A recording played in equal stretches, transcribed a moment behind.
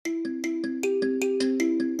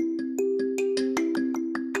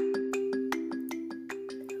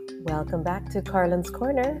Welcome back to Carlin's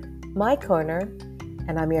Corner, my corner,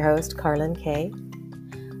 and I'm your host, Carlin K.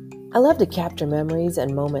 I love to capture memories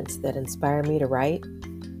and moments that inspire me to write.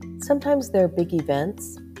 Sometimes they're big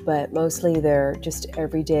events, but mostly they're just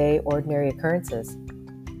everyday, ordinary occurrences.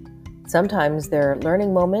 Sometimes they're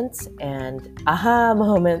learning moments and aha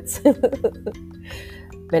moments.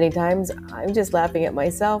 Many times I'm just laughing at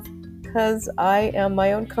myself because I am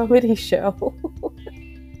my own comedy show.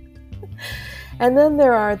 And then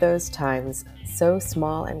there are those times, so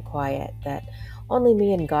small and quiet, that only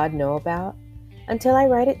me and God know about, until I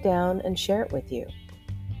write it down and share it with you.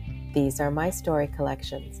 These are my story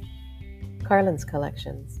collections, Carlin's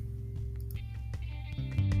Collections.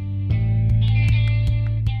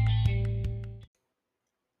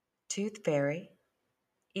 Tooth Fairy,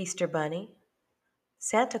 Easter Bunny,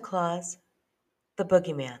 Santa Claus, the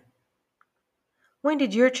Boogeyman. When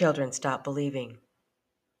did your children stop believing?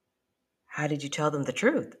 How did you tell them the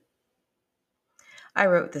truth? I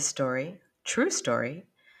wrote this story, true story,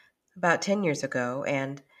 about 10 years ago,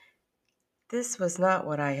 and this was not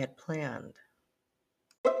what I had planned.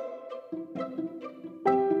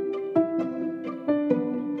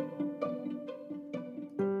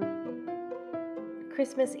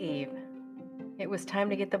 Christmas Eve. It was time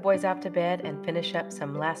to get the boys off to bed and finish up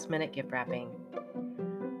some last-minute gift wrapping.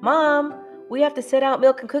 Mom, we have to set out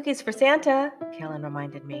milk and cookies for Santa, Kellen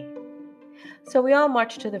reminded me. So we all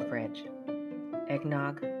marched to the fridge.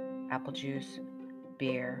 Eggnog, apple juice,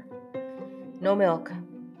 beer. No milk.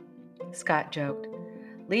 Scott joked,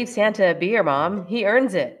 "Leave Santa a beer, Mom. He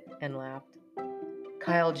earns it," and laughed.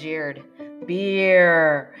 Kyle jeered,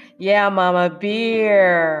 "Beer. Yeah, Mama,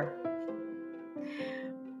 beer."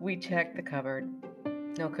 We checked the cupboard.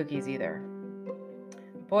 No cookies either.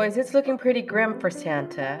 "Boys, it's looking pretty grim for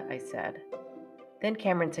Santa," I said. Then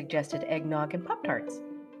Cameron suggested eggnog and Pop-Tarts.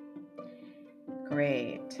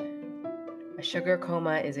 Great. A sugar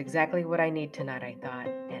coma is exactly what I need tonight, I thought.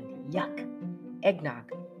 And yuck,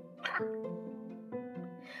 eggnog.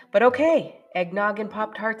 But okay, eggnog and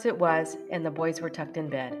Pop-Tarts it was, and the boys were tucked in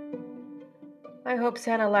bed. I hope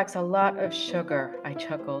Santa lacks a lot of sugar, I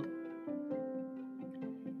chuckled.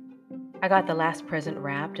 I got the last present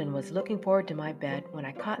wrapped and was looking forward to my bed when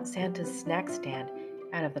I caught Santa's snack stand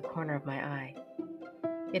out of the corner of my eye.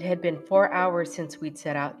 It had been 4 hours since we'd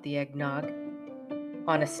set out the eggnog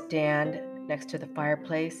on a stand next to the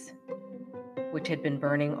fireplace, which had been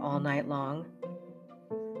burning all night long.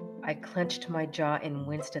 I clenched my jaw and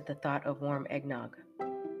winced at the thought of warm eggnog.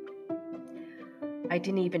 I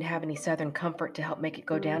didn't even have any Southern Comfort to help make it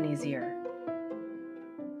go down easier.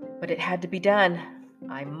 But it had to be done.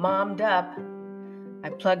 I mommed up. I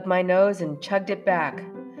plugged my nose and chugged it back.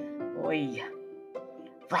 Oy.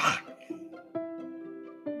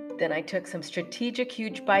 Then I took some strategic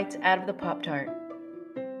huge bites out of the Pop-Tart.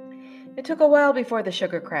 It took a while before the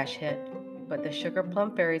sugar crash hit, but the sugar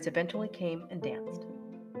plum fairies eventually came and danced.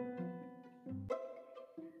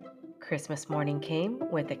 Christmas morning came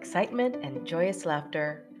with excitement and joyous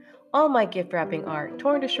laughter. All my gift wrapping art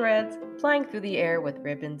torn to shreds, flying through the air with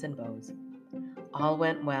ribbons and bows. All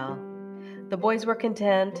went well. The boys were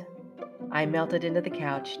content. I melted into the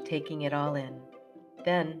couch, taking it all in.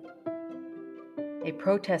 Then, a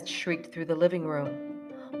protest shrieked through the living room.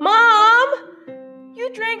 "Mom! You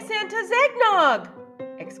drank Santa's eggnog!"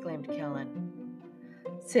 exclaimed Kellen,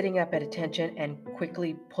 sitting up at attention and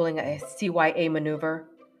quickly pulling a CYA maneuver.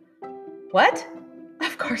 "What?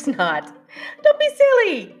 Of course not. Don't be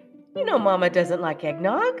silly. You know Mama doesn't like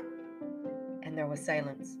eggnog." And there was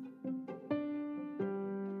silence.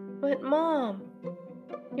 "But Mom,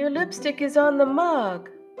 your lipstick is on the mug,"